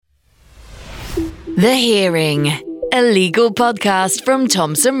The Hearing, a legal podcast from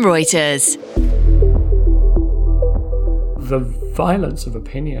Thomson Reuters. The violence of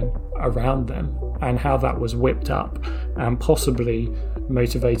opinion around them and how that was whipped up and possibly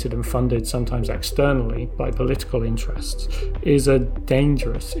motivated and funded sometimes externally by political interests is a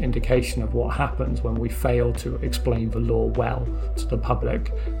dangerous indication of what happens when we fail to explain the law well to the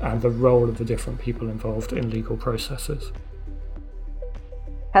public and the role of the different people involved in legal processes.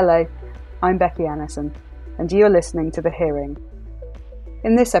 Hello, I'm Becky Annison, and you're listening to The Hearing.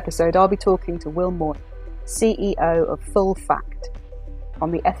 In this episode, I'll be talking to Will Moy, CEO of Full Fact,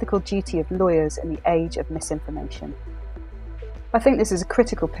 on the ethical duty of lawyers in the age of misinformation. I think this is a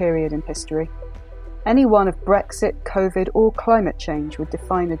critical period in history. Any one of Brexit, COVID, or climate change would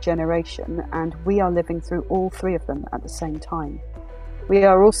define a generation, and we are living through all three of them at the same time. We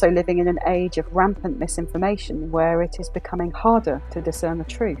are also living in an age of rampant misinformation where it is becoming harder to discern the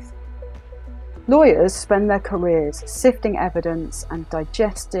truth. Lawyers spend their careers sifting evidence and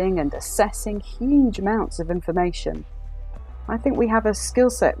digesting and assessing huge amounts of information. I think we have a skill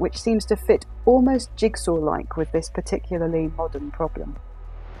set which seems to fit almost jigsaw-like with this particularly modern problem.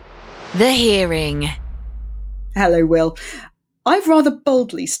 The Hearing. Hello, Will. I've rather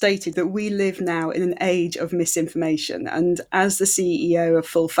boldly stated that we live now in an age of misinformation, and as the CEO of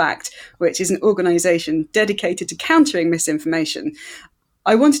Full Fact, which is an organisation dedicated to countering misinformation,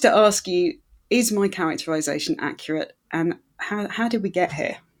 I wanted to ask you, is my characterisation accurate, and how did we get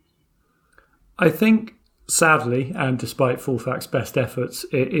here? I think, sadly, and despite Full Fact's best efforts,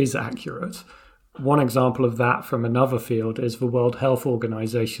 it is accurate. One example of that from another field is the World Health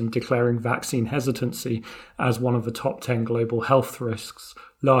Organization declaring vaccine hesitancy as one of the top 10 global health risks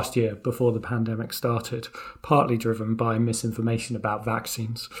last year before the pandemic started, partly driven by misinformation about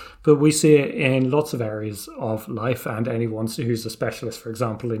vaccines. But we see it in lots of areas of life, and anyone who's a specialist, for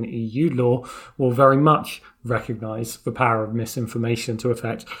example, in EU law, will very much recognise the power of misinformation to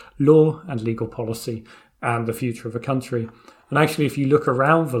affect law and legal policy and the future of a country. And actually, if you look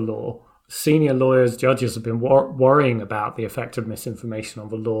around the law, senior lawyers, judges have been worrying about the effect of misinformation on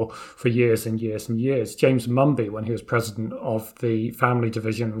the law for years and years and years. James Mumby, when he was president of the Family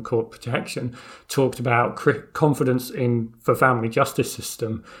Division and Court Protection, talked about confidence in the family justice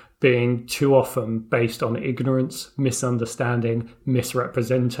system being too often based on ignorance, misunderstanding,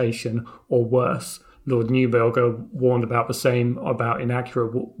 misrepresentation, or worse. Lord Neuberger warned about the same, about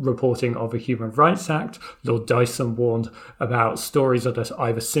inaccurate reporting of the Human Rights Act. Lord Dyson warned about stories that are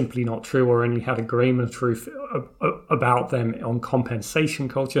either simply not true or only had a grain of truth about them on compensation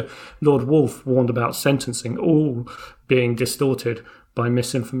culture. Lord Wolfe warned about sentencing, all being distorted by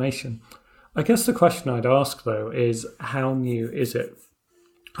misinformation. I guess the question I'd ask, though, is how new is it?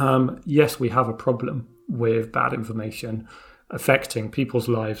 Yes, we have a problem with bad information affecting people's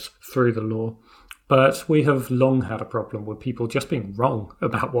lives through the law. But we have long had a problem with people just being wrong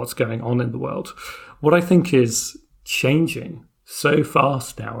about what's going on in the world. What I think is changing so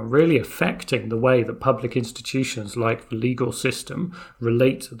fast now and really affecting the way that public institutions like the legal system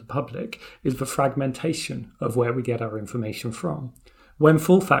relate to the public is the fragmentation of where we get our information from. When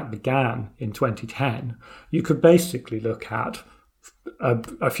Full Fact began in 2010, you could basically look at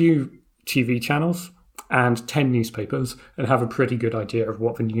a few TV channels and 10 newspapers and have a pretty good idea of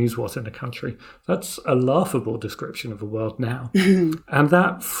what the news was in a country. That's a laughable description of the world now. And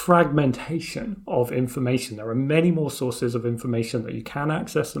that fragmentation of information, there are many more sources of information that you can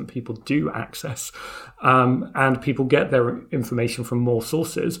access than people do access. And people get their information from more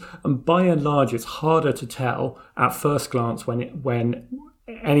sources. And by and large, it's harder to tell at first glance when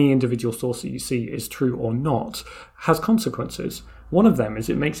any individual source that you see is true or not, has consequences. One of them is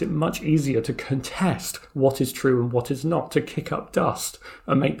it makes it much easier to contest what is true and what is not, to kick up dust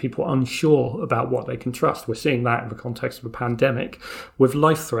and make people unsure about what they can trust. We're seeing that in the context of a pandemic with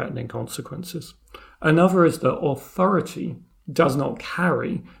life-threatening consequences. Another is that authority does not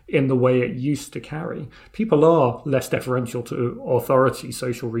carry in the way it used to carry. People are less deferential to authority,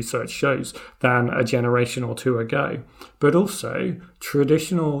 social research shows, than a generation or two ago. But also,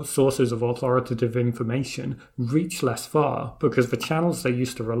 traditional sources of authoritative information reach less far because the channels they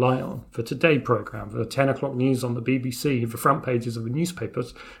used to rely on, the Today programme, the 10 o'clock news on the BBC, the front pages of the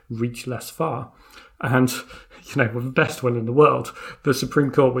newspapers, reach less far. And, with the best will in the world, the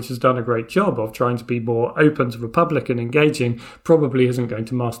Supreme Court, which has done a great job of trying to be more open to the public and engaging, probably isn't going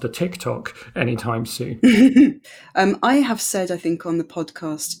to master TikTok anytime soon. I have said, I think, on the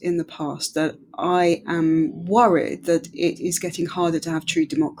podcast in the past that I am worried that it is getting harder to have true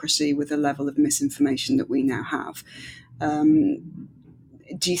democracy with the level of misinformation that we now have.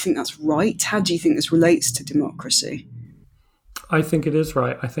 Do you think that's right? How do you think this relates to democracy? I think it is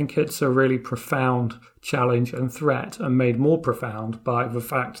right. I think it's a really profound challenge and threat, and made more profound by the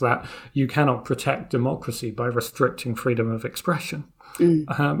fact that you cannot protect democracy by restricting freedom of expression.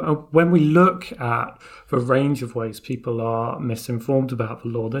 When we look at the range of ways people are misinformed about the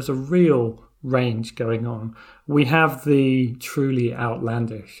law, there's a real range going on. We have the truly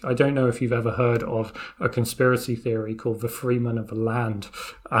outlandish. I don't know if you've ever heard of a conspiracy theory called the Freemen of the Land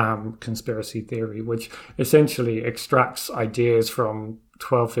conspiracy theory, which essentially extracts ideas from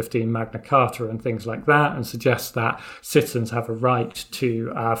 1215 Magna Carta and things like that, and suggests that citizens have a right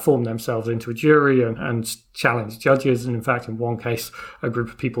to form themselves into a jury and challenge judges. And in fact, in one case, a group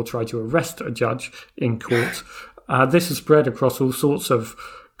of people tried to arrest a judge in court. This has spread across all sorts of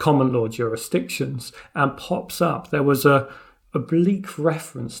common law jurisdictions and pops up. There was a oblique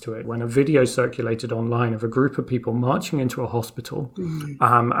reference to it when a video circulated online of a group of people marching into a hospital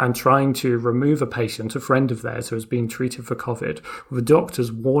and trying to remove a patient, a friend of theirs who was being treated for COVID, with the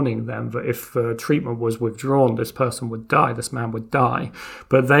doctors warning them that if the treatment was withdrawn, this person would die, this man would die.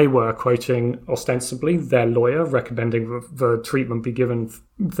 But they were quoting ostensibly their lawyer recommending the treatment be given,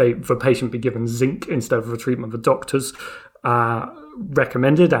 the patient be given zinc instead of the treatment the doctors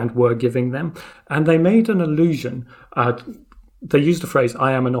recommended and were giving them. And they made an allusion. They used the phrase,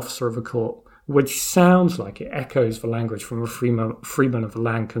 "I am an officer of a court," which sounds like it echoes the language from a Freemen of the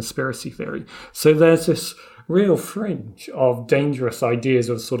Land conspiracy theory. So there's this real fringe of dangerous ideas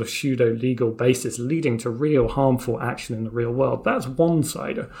of sort of pseudo-legal basis leading to real harmful action in the real world. That's one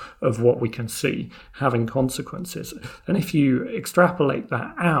side of what we can see having consequences. And if you extrapolate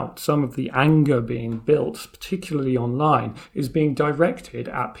that out, some of the anger being built, particularly online, is being directed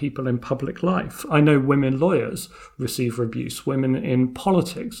at people in public life. I know women lawyers receive abuse. Women in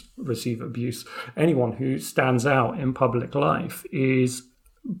politics receive abuse. Anyone who stands out in public life is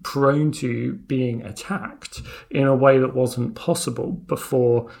prone to being attacked in a way that wasn't possible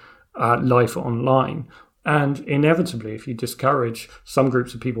before life online. And inevitably, if you discourage some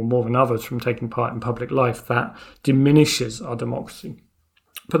groups of people more than others from taking part in public life, that diminishes our democracy.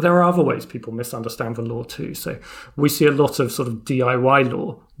 But there are other ways people misunderstand the law too. So we see a lot of sort of DIY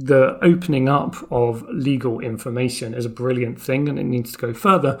law. The opening up of legal information is a brilliant thing and it needs to go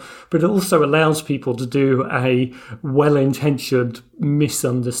further, but it also allows people to do a well-intentioned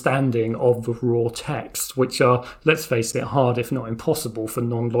misunderstanding of the raw text, which are, let's face it, hard if not impossible for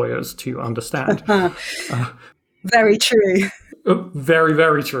non-lawyers to understand. Very true. Very,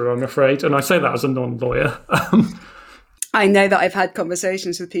 very true, I'm afraid. And I say that as a non-lawyer. I know that I've had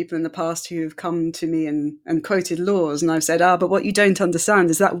conversations with people in the past who have come to me and quoted laws, and I've said, but what you don't understand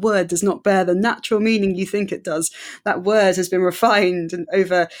is that word does not bear the natural meaning you think it does. That word has been refined and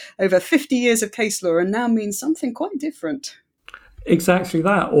over 50 years of case law and now means something quite different. Exactly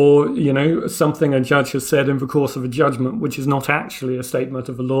that. Or, something a judge has said in the course of a judgment, which is not actually a statement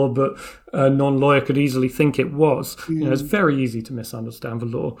of the law, but a non-lawyer could easily think it was. It's very easy to misunderstand the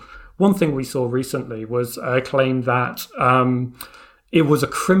law. One thing we saw recently was a claim that it was a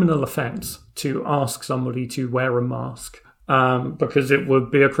criminal offence to ask somebody to wear a mask. Because it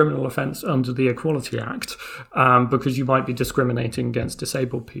would be a criminal offence under the Equality Act, because you might be discriminating against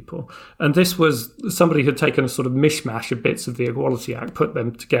disabled people. And this was, somebody had taken a sort of mishmash of bits of the Equality Act, put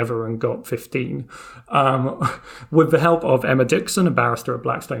them together and got 15. With the help of Emma Dixon, a barrister at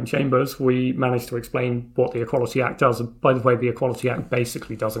Blackstone Chambers, we managed to explain what the Equality Act does. And by the way, the Equality Act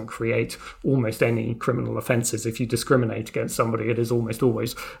basically doesn't create almost any criminal offences. If you discriminate against somebody, it is almost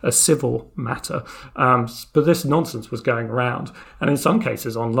always a civil matter. But this nonsense was going around. And in some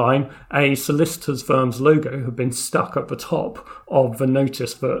cases online, a solicitor's firm's logo had been stuck at the top of the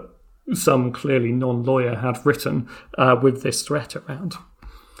notice that some clearly non-lawyer had written with this threat around.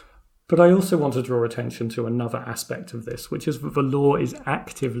 But I also want to draw attention to another aspect of this, which is that the law is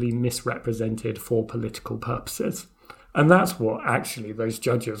actively misrepresented for political purposes. And that's what actually those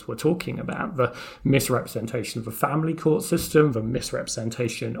judges were talking about, the misrepresentation of the family court system, the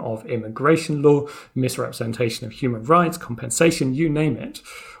misrepresentation of immigration law, misrepresentation of human rights, compensation, you name it.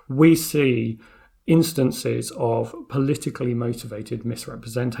 We see instances of politically motivated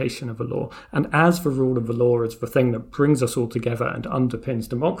misrepresentation of the law. And as the rule of the law is the thing that brings us all together and underpins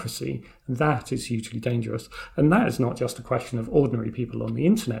democracy, that is hugely dangerous. And that is not just a question of ordinary people on the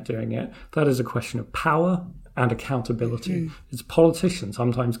internet doing it. That is a question of power and accountability. It's politicians,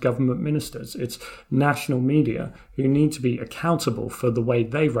 sometimes government ministers, it's national media who need to be accountable for the way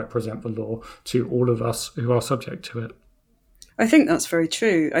they represent the law to all of us who are subject to it. I think that's very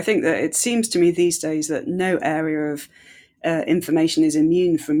true. I think that it seems to me these days that no area of information is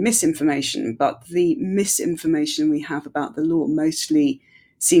immune from misinformation, but the misinformation we have about the law mostly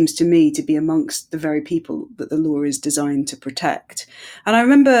seems to me to be amongst the very people that the law is designed to protect. And I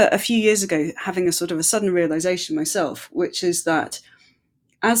remember a few years ago having a sort of a sudden realization myself, which is that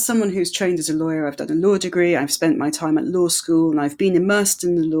as someone who's trained as a lawyer, I've done a law degree, I've spent my time at law school, and I've been immersed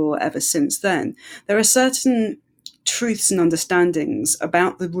in the law ever since then. There are certain truths and understandings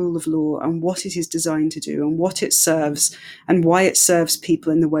about the rule of law and what it is designed to do and what it serves and why it serves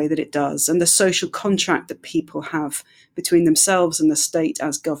people in the way that it does, and the social contract that people have between themselves and the state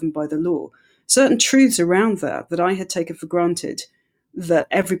as governed by the law. Certain truths around that I had taken for granted that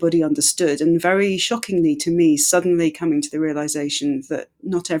everybody understood, and very shockingly to me, suddenly coming to the realization that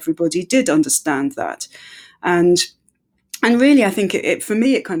not everybody did understand that. And really, I think for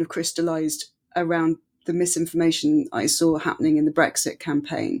me, it kind of crystallized around the misinformation I saw happening in the Brexit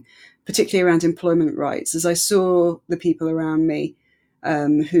campaign, particularly around employment rights, as I saw the people around me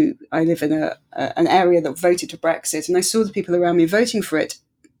who I live in an area that voted for Brexit, and I saw the people around me voting for it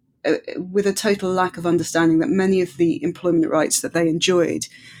with a total lack of understanding that many of the employment rights that they enjoyed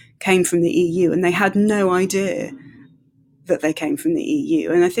came from the EU, and they had no idea that they came from the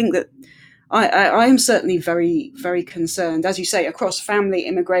EU. And I think that I am certainly very, very concerned, as you say, across family,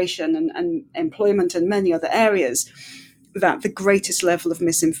 immigration and employment and many other areas, that the greatest level of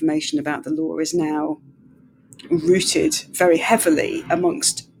misinformation about the law is now rooted very heavily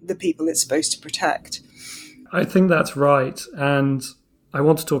amongst the people it's supposed to protect. I think that's right. And I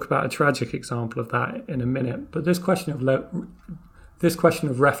want to talk about a tragic example of that in a minute. But this question of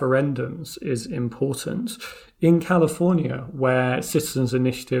referendums is important. In California, where citizens'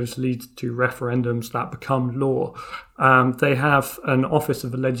 initiatives lead to referendums that become law, they have an office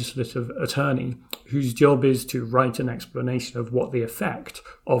of a legislative attorney whose job is to write an explanation of what the effect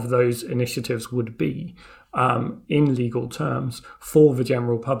of those initiatives would be in legal terms for the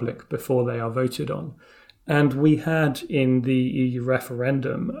general public before they are voted on. And we had in the EU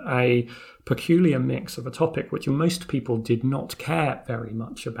referendum a peculiar mix of a topic which most people did not care very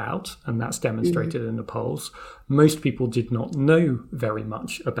much about, and that's demonstrated in the polls. Most people did not know very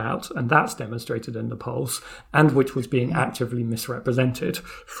much about, and that's demonstrated in the polls, and which was being actively misrepresented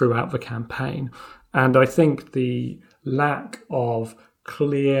throughout the campaign. And I think the lack of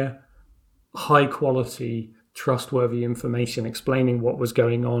clear, high-quality, trustworthy information explaining what was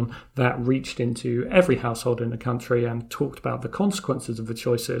going on that reached into every household in the country and talked about the consequences of the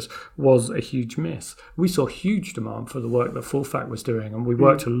choices was a huge miss. We saw huge demand for the work that Full Fact was doing, and we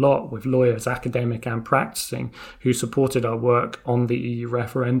worked a lot with lawyers, academic and practicing, who supported our work on the EU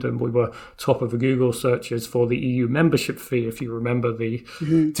referendum. We were top of the Google searches for the EU membership fee, if you remember the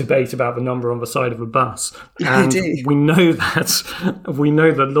debate about the number on the side of a bus. And we know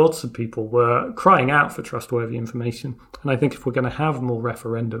that lots of people were crying out for trustworthy information. And I think if we're going to have more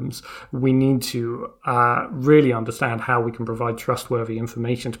referendums, we need to really understand how we can provide trustworthy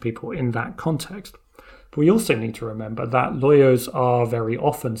information to people in that context. But we also need to remember that lawyers are very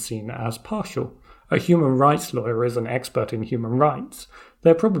often seen as partial. A human rights lawyer is an expert in human rights.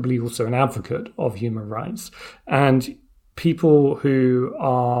 They're probably also an advocate of human rights. And people who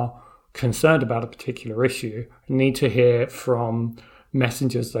are concerned about a particular issue need to hear from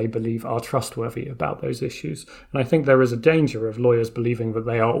messengers they believe are trustworthy about those issues. And I think there is a danger of lawyers believing that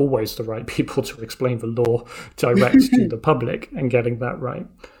they are always the right people to explain the law direct to the public and getting that right.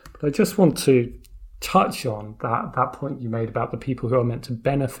 But I just want to touch on that point you made about the people who are meant to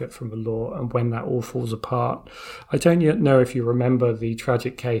benefit from the law and when that all falls apart. I don't yet know if you remember the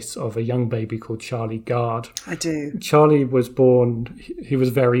tragic case of a young baby called Charlie Gard. I do. Charlie was born, he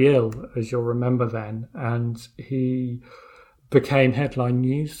was very ill, as you'll remember then, and he became headline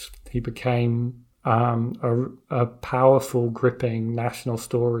news. He became a powerful, gripping national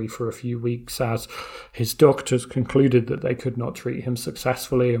story for a few weeks as his doctors concluded that they could not treat him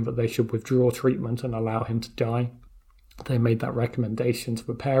successfully and that they should withdraw treatment and allow him to die. They made that recommendation to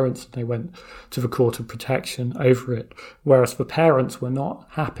the parents and they went to the Court of Protection over it, whereas the parents were not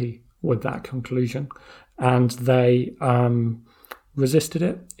happy with that conclusion and they resisted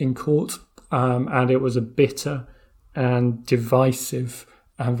it in court, and it was a bitter and divisive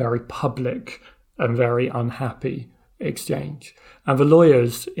and very public and very unhappy exchange. And the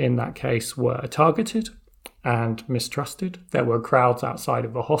lawyers in that case were targeted and mistrusted. There were crowds outside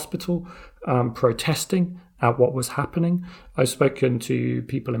of the hospital protesting at what was happening. I've spoken to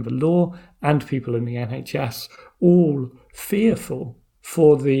people in the law and people in the NHS, all fearful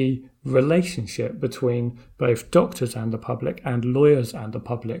for the relationship between both doctors and the public and lawyers and the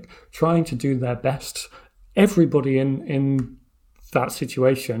public, trying to do their best. Everybody in that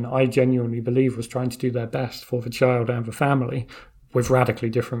situation, I genuinely believe, was trying to do their best for the child and the family, with radically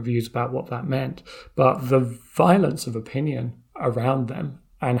different views about what that meant. But the violence of opinion around them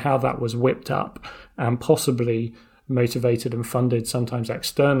and how that was whipped up and possibly motivated and funded sometimes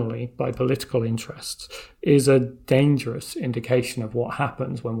externally by political interests is a dangerous indication of what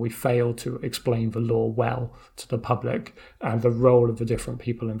happens when we fail to explain the law well to the public and the role of the different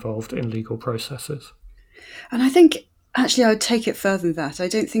people involved in legal processes. And I think, actually, I would take it further than that. I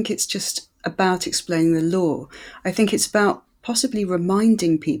don't think it's just about explaining the law. I think it's about possibly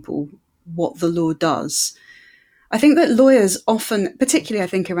reminding people what the law does. I think that lawyers often, particularly I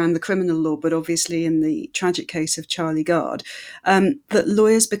think around the criminal law, but obviously in the tragic case of Charlie Gard, that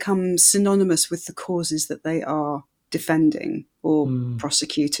lawyers become synonymous with the causes that they are defending or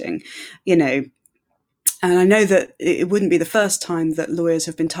prosecuting, And I know that it wouldn't be the first time that lawyers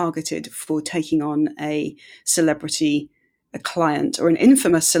have been targeted for taking on a client or an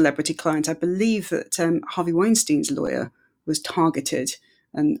infamous celebrity client. I believe that Harvey Weinstein's lawyer was targeted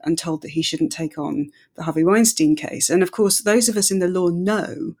and told that he shouldn't take on the Harvey Weinstein case. And of course, those of us in the law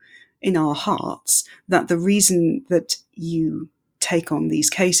know in our hearts that the reason that you take on these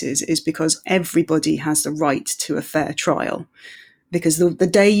cases is because everybody has the right to a fair trial. Because the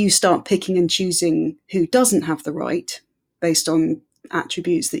day you start picking and choosing who doesn't have the right based on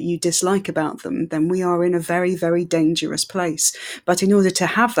attributes that you dislike about them, then we are in a very, very dangerous place. But in order to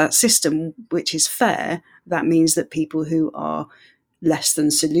have that system which is fair, that means that people who are less than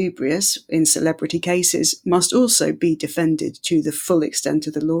salubrious in celebrity cases must also be defended to the full extent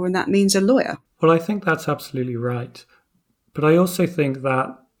of the law, and that means a lawyer. Well, I think that's absolutely right. But I also think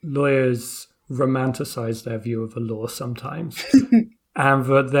that lawyers romanticize their view of the law sometimes, and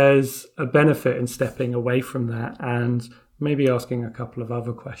that there's a benefit in stepping away from that and maybe asking a couple of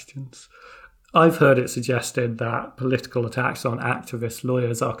other questions. I've heard it suggested that political attacks on activist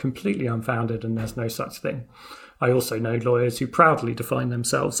lawyers are completely unfounded and there's no such thing. I also know lawyers who proudly define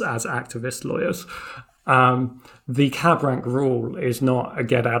themselves as activist lawyers. The cab rank rule is not a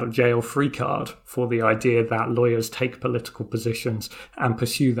get out of jail free card for the idea that lawyers take political positions and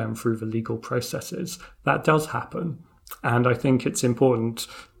pursue them through the legal processes. That does happen. And I think it's important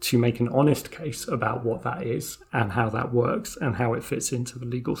to make an honest case about what that is and how that works and how it fits into the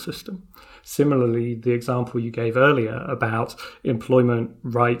legal system. Similarly, the example you gave earlier about employment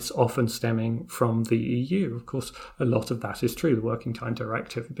rights often stemming from the EU, of course, a lot of that is true, the Working Time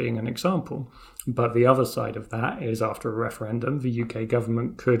Directive being an example. But the other side of that is after a referendum, the UK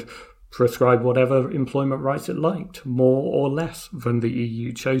government could prescribe whatever employment rights it liked, more or less than the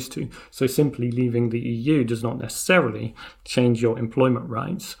EU chose to. So simply leaving the EU does not necessarily change your employment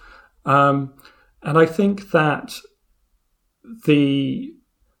rights. And I think that the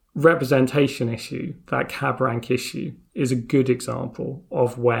representation issue, that cab rank issue, is a good example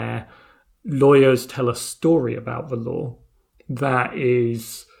of where lawyers tell a story about the law that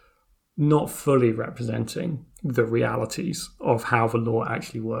is not fully representing the realities of how the law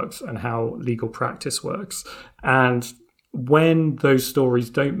actually works and how legal practice works. And when those stories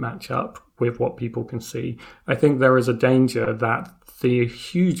don't match up with what people can see, I think there is a danger that the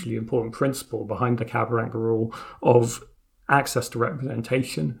hugely important principle behind the cab rank rule of access to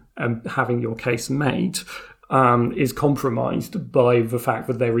representation and having your case made is compromised by the fact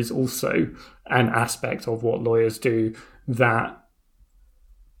that there is also an aspect of what lawyers do that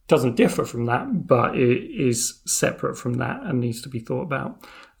doesn't differ from that, but it is separate from that and needs to be thought about.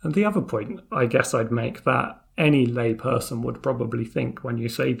 And the other point I guess I'd make that any lay person would probably think when you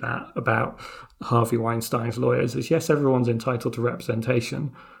say that about Harvey Weinstein's lawyers is, yes, everyone's entitled to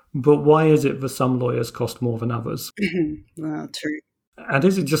representation, but why is it that some lawyers cost more than others? Well, true. And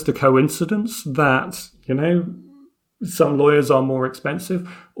is it just a coincidence that, some lawyers are more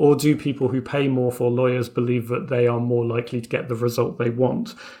expensive, or do people who pay more for lawyers believe that they are more likely to get the result they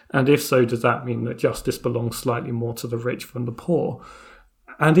want? And if so, does that mean that justice belongs slightly more to the rich than the poor?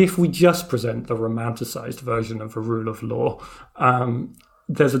 And if we just present the romanticized version of the rule of law,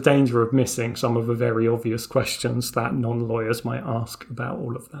 there's a danger of missing some of the very obvious questions that non-lawyers might ask about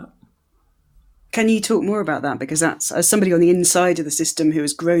all of that. Can you talk more about that? Because that's, as somebody on the inside of the system who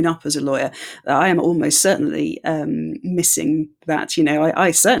has grown up as a lawyer, I am almost certainly missing that.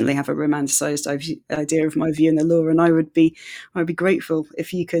 I certainly have a romanticized idea of my view in the law, and I would be grateful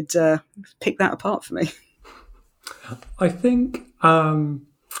if you could pick that apart for me. I think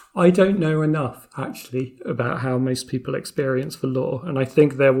I don't know enough, actually, about how most people experience the law. And I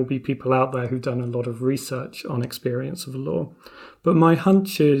think there will be people out there who've done a lot of research on experience of the law. But my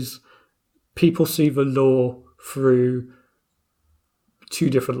hunch is people see the law through two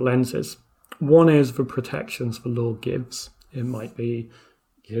different lenses. One is the protections the law gives. It might be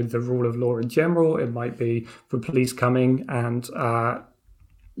the rule of law in general. It might be the police coming and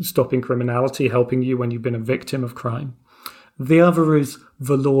stopping criminality, helping you when you've been a victim of crime. The other is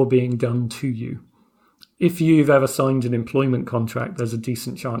the law being done to you. If you've ever signed an employment contract, there's a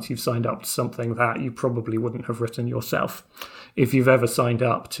decent chance you've signed up to something that you probably wouldn't have written yourself. If you've ever signed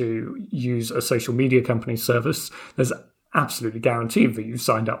up to use a social media company's service, there's absolutely guaranteed that you've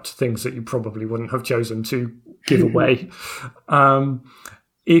signed up to things that you probably wouldn't have chosen to give away.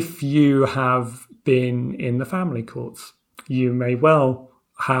 If you have been in the family courts, you may well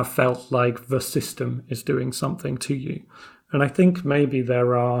have felt like the system is doing something to you. And I think maybe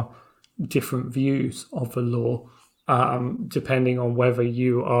there are different views of the law, depending on whether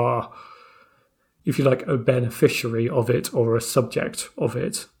you are, if you like, a beneficiary of it or a subject of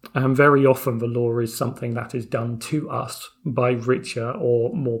it. And very often the law is something that is done to us by richer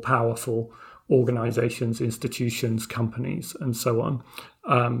or more powerful organizations, institutions, companies, and so on.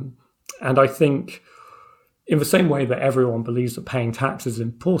 And I think in the same way that everyone believes that paying tax is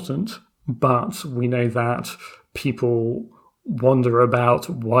important, but we know that people wonder about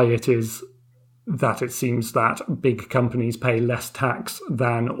why it is that it seems that big companies pay less tax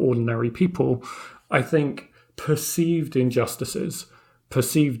than ordinary people. I think perceived injustices,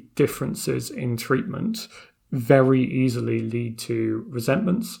 perceived differences in treatment very easily lead to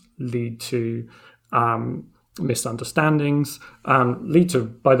resentments, lead to misunderstandings, lead to,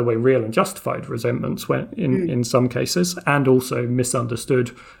 by the way, real and justified resentments when, in some cases, and also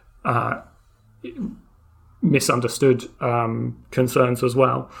misunderstood concerns as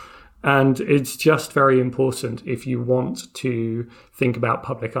well. And it's just very important, if you want to think about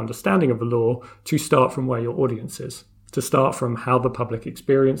public understanding of the law, to start from where your audience is, to start from how the public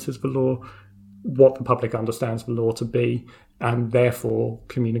experiences the law, what the public understands the law to be, and therefore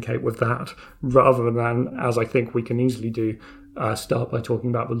communicate with that, rather than, as I think we can easily do, start by talking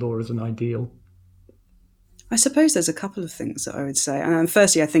about the law as an ideal. I suppose there's a couple of things that I would say.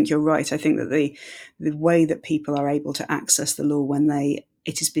 Firstly, I think you're right. I think that the way that people are able to access the law when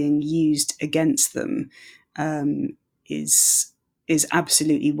it is being used against them is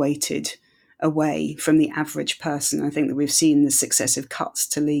absolutely weighted away from the average person. I think that we've seen the successive cuts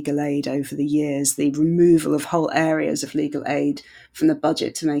to legal aid over the years, the removal of whole areas of legal aid from the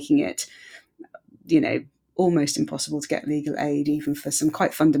budget to making it, almost impossible to get legal aid, even for some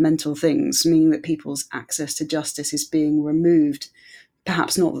quite fundamental things, meaning that people's access to justice is being removed.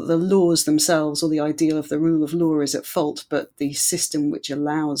 Perhaps not that the laws themselves or the ideal of the rule of law is at fault, but the system which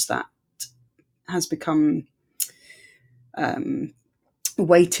allows that has become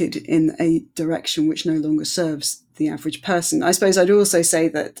weighted in a direction which no longer serves the average person. I suppose I'd also say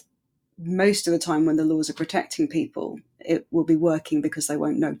that most of the time when the laws are protecting people, it will be working because they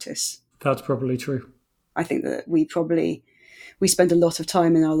won't notice. That's probably true. I think that we spend a lot of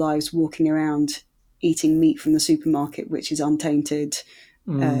time in our lives walking around eating meat from the supermarket, which is untainted,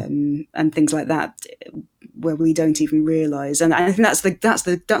 and things like that, where we don't even realise. And I think that's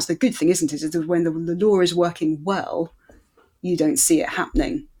the good thing, isn't it? Is that when the law is working well, you don't see it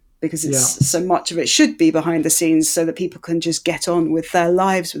happening because so much of it should be behind the scenes so that people can just get on with their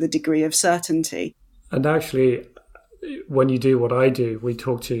lives with a degree of certainty. And actually, when you do what I do, we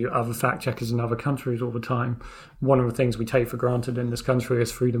talk to other fact checkers in other countries all the time. One of the things we take for granted in this country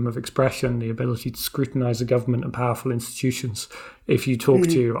is freedom of expression, the ability to scrutinise the government and powerful institutions. If you talk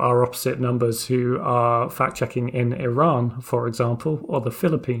to our opposite numbers who are fact checking in Iran, for example, or the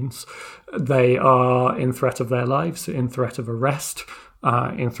Philippines, they are in threat of their lives, in threat of arrest,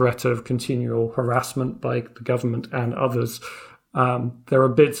 in threat of continual harassment by the government and others. There are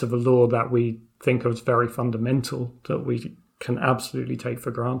bits of the law that we think of as very fundamental that we can absolutely take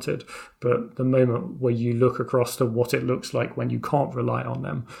for granted. But the moment where you look across to what it looks like when you can't rely on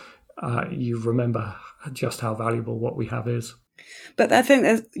them, you remember just how valuable what we have is. But I think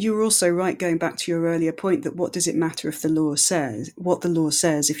that you're also right, going back to your earlier point, that what does it matter if the law says, what the law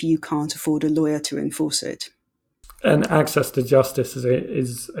says, if you can't afford a lawyer to enforce it? And access to justice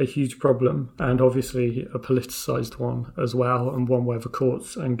is a huge problem, and obviously a politicised one as well, and one where the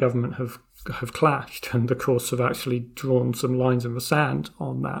courts and government have clashed, and the courts have actually drawn some lines in the sand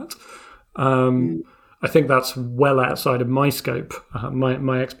on that. I think that's well outside of my scope.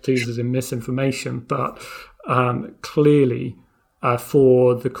 My expertise is in misinformation, but clearly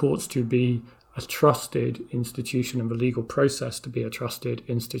for the courts to be a trusted institution and the legal process to be a trusted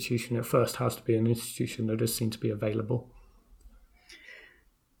institution, it first has to be an institution that is seen to be available.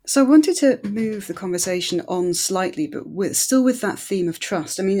 So I wanted to move the conversation on slightly, but still with that theme of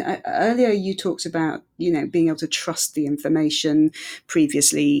trust. I mean, earlier you talked about, being able to trust the information.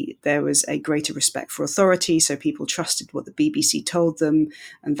 Previously, there was a greater respect for authority, so people trusted what the BBC told them,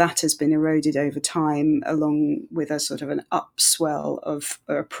 and that has been eroded over time, along with a sort of an upswell of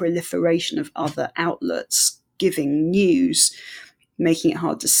a proliferation of other outlets giving news, making it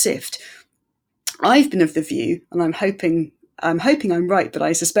hard to sift. I've been of the view, and I'm hoping I'm right, but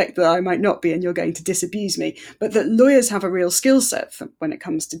I suspect that I might not be, and you're going to disabuse me, but that lawyers have a real skill set when it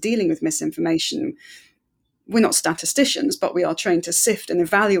comes to dealing with misinformation. We're not statisticians, but we are trained to sift and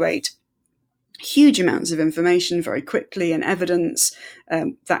evaluate huge amounts of information very quickly and evidence.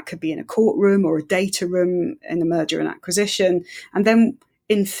 That could be in a courtroom or a data room in a merger and acquisition. And then,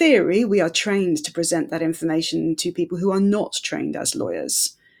 in theory, we are trained to present that information to people who are not trained as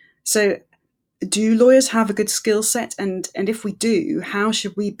lawyers. So do lawyers have a good skill set? And if we do, how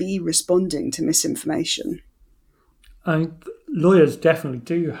should we be responding to misinformation? Lawyers definitely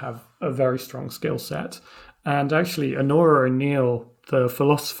do have a very strong skill set. And actually, Honora O'Neill, the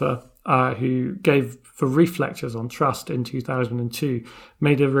philosopher who gave the Reef lectures on trust in 2002,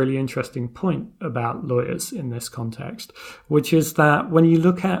 made a really interesting point about lawyers in this context, which is that when you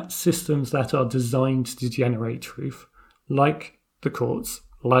look at systems that are designed to generate truth, like the courts,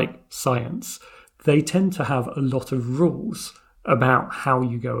 like science, they tend to have a lot of rules about how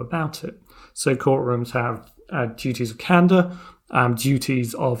you go about it. So courtrooms have duties of candour,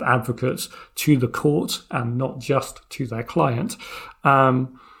 duties of advocates to the court and not just to their client.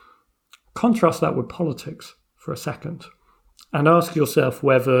 Contrast that with politics for a second and ask yourself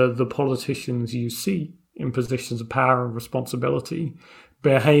whether the politicians you see in positions of power and responsibility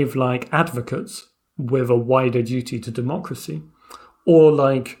behave like advocates with a wider duty to democracy, or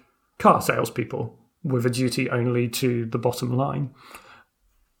like car salespeople with a duty only to the bottom line.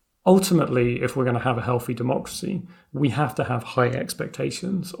 Ultimately, if we're going to have a healthy democracy, we have to have high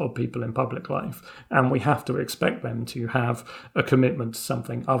expectations of people in public life, and we have to expect them to have a commitment to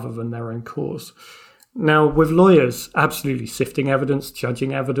something other than their own cause. Now, with lawyers, absolutely sifting evidence,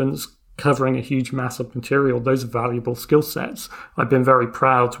 judging evidence, covering a huge mass of material, those are valuable skill sets. I've been very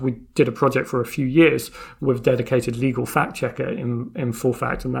proud. We did a project for a few years with dedicated legal fact checker in Full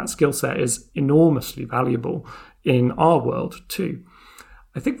Fact, and that skill set is enormously valuable in our world too.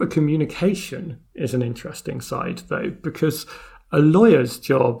 I think the communication is an interesting side, though, because a lawyer's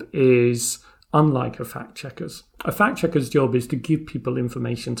job is unlike a fact checker's. A fact checker's job is to give people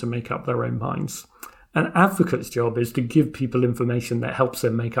information to make up their own minds. An advocate's job is to give people information that helps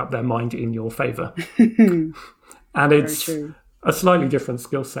them make up their mind in your favour. And it's a slightly different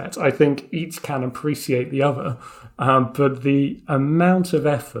skill set. I think each can appreciate the other, but the amount of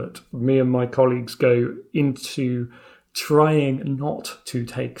effort me and my colleagues go into trying not to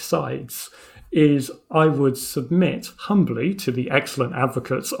take sides is, I would submit humbly to the excellent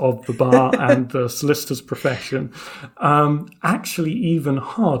advocates of the bar and the solicitor's profession, actually even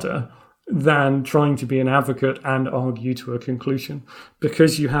harder than trying to be an advocate and argue to a conclusion,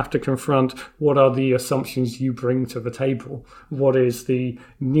 because you have to confront what are the assumptions you bring to the table, what is the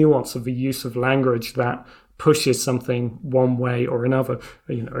nuance of the use of language that pushes something one way or another.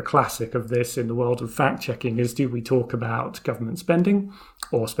 A classic of this in the world of fact-checking is, do we talk about government spending,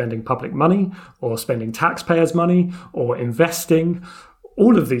 or spending public money, or spending taxpayers' money, or investing?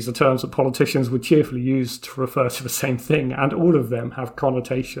 All of these are terms that politicians would cheerfully use to refer to the same thing, and all of them have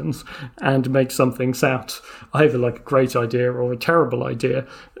connotations and make something sound either like a great idea or a terrible idea,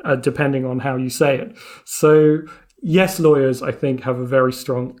 depending on how you say it. So, yes, lawyers, I think, have a very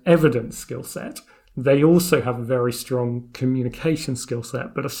strong evidence skill set. They also have a very strong communication skill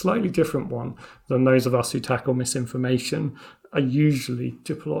set, but a slightly different one than those of us who tackle misinformation are usually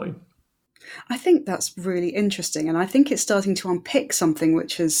deploy. I think that's really interesting, and I think it's starting to unpick something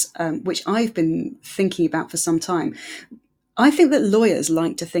which I've been thinking about for some time. I think that lawyers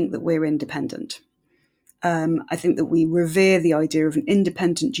like to think that we're independent. I think that we revere the idea of an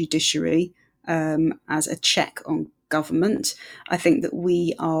independent judiciary as a check on government. I think that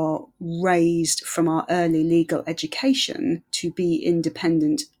we are raised from our early legal education to be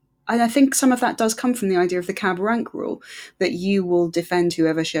independent. And I think some of that does come from the idea of the cab rank rule, that you will defend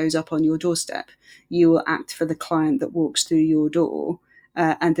whoever shows up on your doorstep. You will act for the client that walks through your door,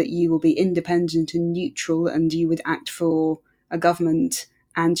 and that you will be independent and neutral, and you would act for a government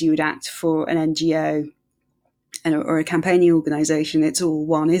and you would act for an NGO or a campaigning organisation. It's all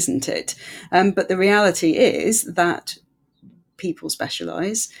one, isn't it? But the reality is that people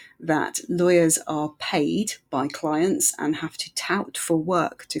specialise, that lawyers are paid by clients and have to tout for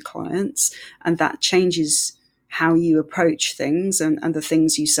work to clients, and that changes how you approach things and the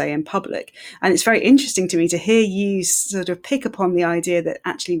things you say in public. And it's very interesting to me to hear you sort of pick upon the idea that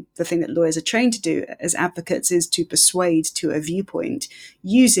actually the thing that lawyers are trained to do as advocates is to persuade to a viewpoint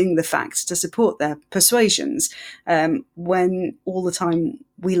using the facts to support their persuasions, when all the time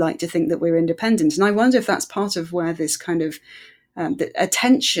we like to think that we're independent. And I wonder if that's part of where this kind of that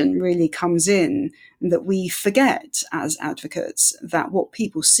attention really comes in, and that we forget as advocates that what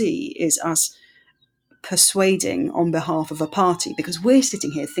people see is us persuading on behalf of a party, because we're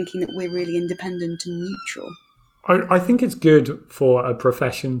sitting here thinking that we're really independent and neutral. I think it's good for a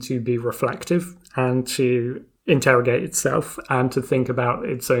profession to be reflective and to interrogate itself and to think about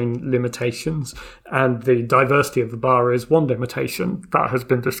its own limitations. And the diversity of the bar is one limitation that has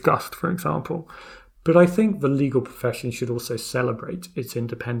been discussed, for example. But I think the legal profession should also celebrate its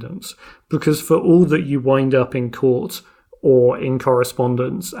independence, because for all that you wind up in court or in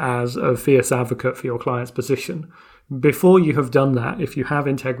correspondence as a fierce advocate for your client's position, before you have done that, if you have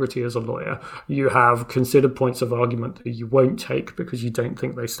integrity as a lawyer, you have considered points of argument that you won't take because you don't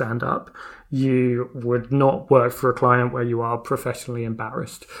think they stand up, you would not work for a client where you are professionally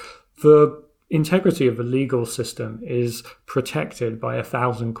embarrassed. The integrity of the legal system is protected by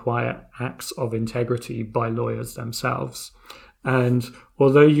 1,000 quiet acts of integrity by lawyers themselves. And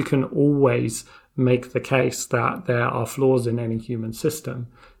although you can always make the case that there are flaws in any human system,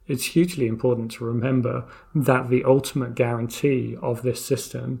 it's hugely important to remember that the ultimate guarantee of this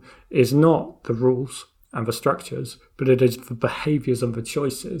system is not the rules and the structures, but it is the behaviours and the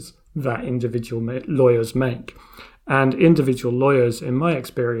choices that individual lawyers make. And individual lawyers, in my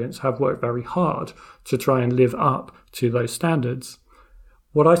experience, have worked very hard to try and live up to those standards.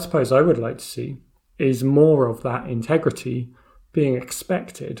 What I suppose I would like to see is more of that integrity being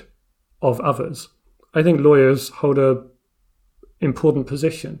expected of others. I think lawyers hold a important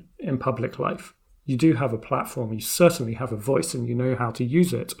position in public life. You do have a platform, you certainly have a voice, and you know how to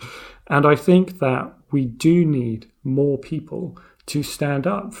use it. And I think that we do need more people to stand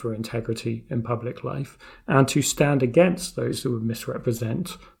up for integrity in public life and to stand against those who would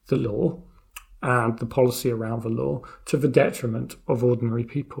misrepresent the law and the policy around the law to the detriment of ordinary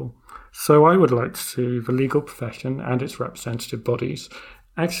people. So I would like to see the legal profession and its representative bodies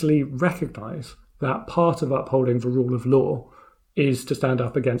actually recognise that part of upholding the rule of law is to stand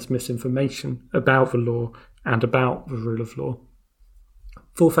up against misinformation about the law and about the rule of law.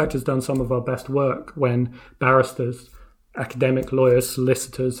 Full Fact has done some of our best work when barristers, academic lawyers,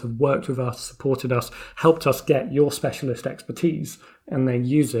 solicitors have worked with us, supported us, helped us get your specialist expertise, and then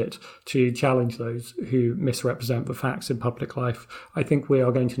use it to challenge those who misrepresent the facts in public life. I think we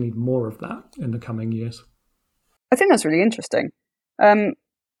are going to need more of that in the coming years. I think that's really interesting.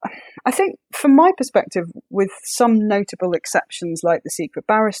 I think from my perspective, with some notable exceptions like the Secret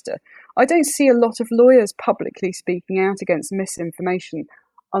Barrister, I don't see a lot of lawyers publicly speaking out against misinformation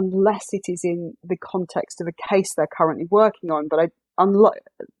unless it is in the context of a case they're currently working on. But unlike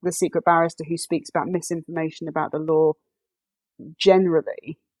the Secret Barrister, who speaks about misinformation about the law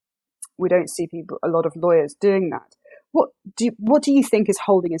generally, we don't see a lot of lawyers doing that. What do you think is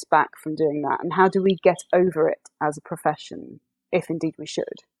holding us back from doing that, and how do we get over it as a profession, if indeed we should?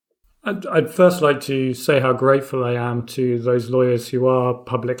 I'd first like to say how grateful I am to those lawyers who are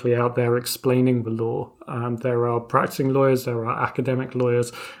publicly out there explaining the law. There are practicing lawyers, there are academic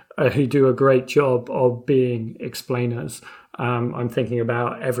lawyers who do a great job of being explainers. I'm thinking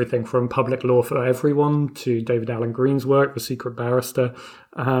about everything from Public Law for Everyone to David Alan Green's work, The Secret Barrister,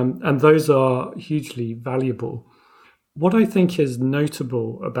 and those are hugely valuable. What I think is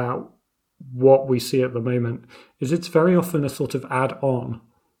notable about what we see at the moment is it's very often a sort of add-on,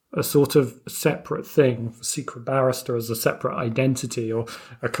 a sort of separate thing. The Secret Barrister as a separate identity or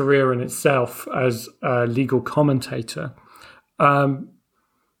a career in itself as a legal commentator.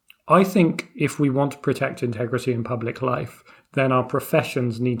 I think if we want to protect integrity in public life, then our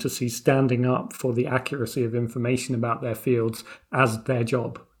professions need to see standing up for the accuracy of information about their fields as their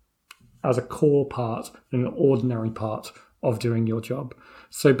job, as a core part, an ordinary part of doing your job.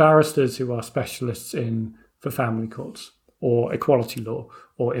 So barristers who are specialists in the family courts, or equality law,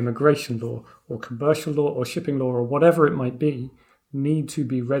 or immigration law, or commercial law, or shipping law, or whatever it might be, need to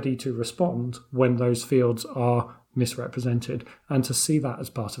be ready to respond when those fields are misrepresented, and to see that as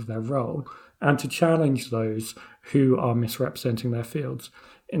part of their role, and to challenge those who are misrepresenting their fields.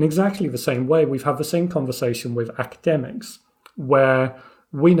 In exactly the same way, we've had the same conversation with academics, where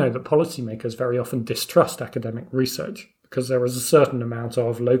we know that policymakers very often distrust academic research, because there is a certain amount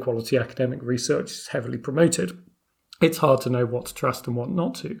of low-quality academic research heavily promoted. It's hard to know what to trust and what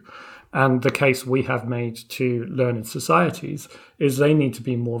not to. And the case we have made to learned societies is they need to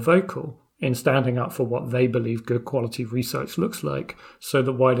be more vocal in standing up for what they believe good quality research looks like, so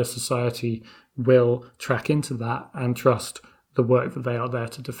that wider society will track into that and trust the work that they are there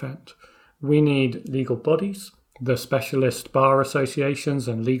to defend. We need legal bodies, the specialist bar associations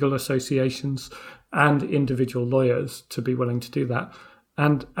and legal associations, and individual lawyers to be willing to do that.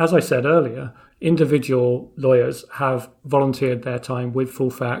 And as I said earlier, individual lawyers have volunteered their time with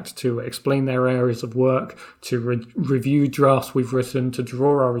Full Fact to explain their areas of work, to review drafts we've written, to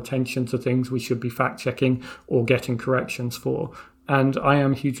draw our attention to things we should be fact-checking or getting corrections for. And I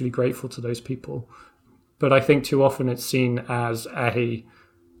am hugely grateful to those people. But I think too often it's seen as an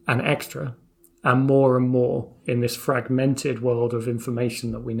extra. And more in this fragmented world of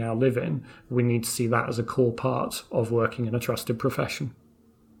information that we now live in, we need to see that as a core part of working in a trusted profession.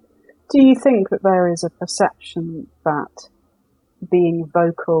 Do you think that there is a perception that being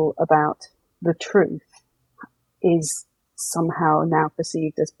vocal about the truth is somehow now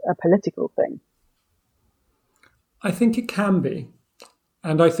perceived as a political thing? I think it can be.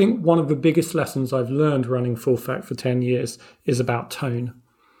 And I think one of the biggest lessons I've learned running Full Fact for 10 years is about tone.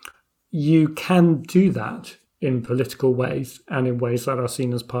 You can do that in political ways and in ways that are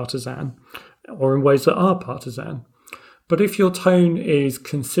seen as partisan or in ways that are partisan. But if your tone is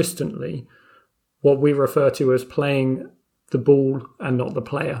consistently what we refer to as playing the ball and not the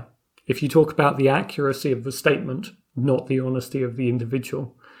player, if you talk about the accuracy of the statement, not the honesty of the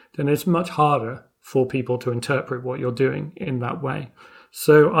individual, then it's much harder for people to interpret what you're doing in that way.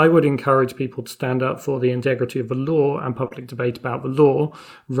 So I would encourage people to stand up for the integrity of the law and public debate about the law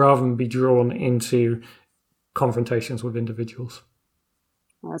rather than be drawn into confrontations with individuals.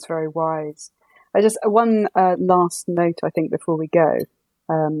 That's very wise. One last note, I think, before we go.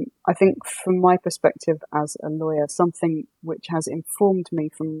 I think from my perspective as a lawyer, something which has informed me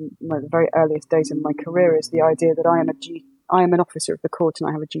from the very earliest days in my career is the idea that I am an officer of the court and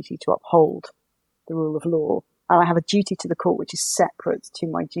I have a duty to uphold the rule of law. And I have a duty to the court which is separate to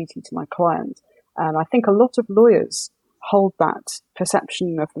my duty to my client. And I think a lot of lawyers hold that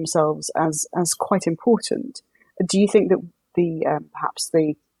perception of themselves as quite important. Do you think that perhaps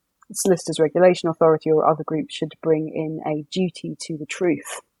the Solicitors Regulation Authority or other groups should bring in a duty to the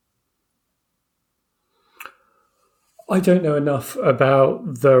truth? I don't know enough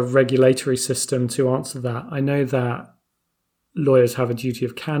about the regulatory system to answer that. I know that lawyers have a duty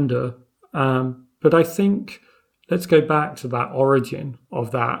of candour, but I think let's go back to that origin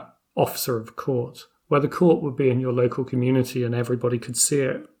of that officer of the court, where the court would be in your local community and everybody could see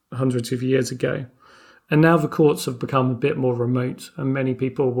it hundreds of years ago. And now the courts have become a bit more remote and many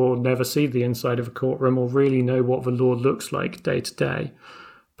people will never see the inside of a courtroom or really know what the law looks like day to day.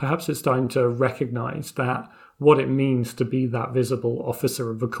 Perhaps it's time to recognise that what it means to be that visible officer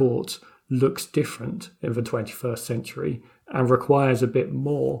of the court looks different in the 21st century and requires a bit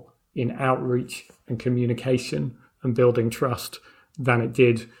more in outreach and communication and building trust than it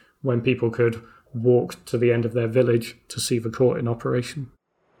did when people could walk to the end of their village to see the court in operation.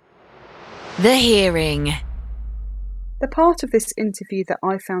 The Hearing. The part of this interview that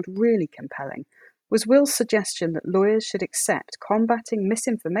I found really compelling was Will's suggestion that lawyers should accept combating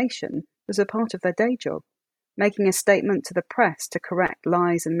misinformation as a part of their day job, making a statement to the press to correct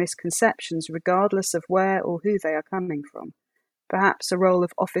lies and misconceptions regardless of where or who they are coming from. Perhaps a role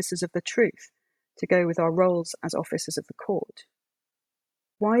of officers of the truth, to go with our roles as officers of the court.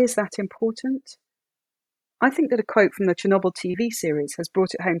 Why is that important? I think that a quote from the Chernobyl TV series has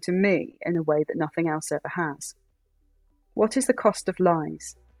brought it home to me in a way that nothing else ever has. What is the cost of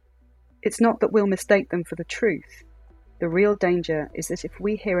lies? It's not that we'll mistake them for the truth. The real danger is that if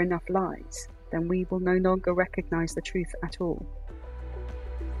we hear enough lies, then we will no longer recognise the truth at all.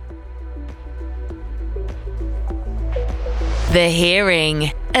 The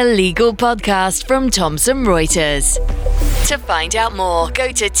Hearing, a legal podcast from Thomson Reuters. To find out more,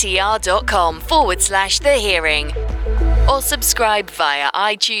 go to tr.com/The Hearing or subscribe via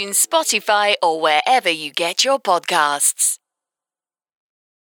iTunes, Spotify, or wherever you get your podcasts.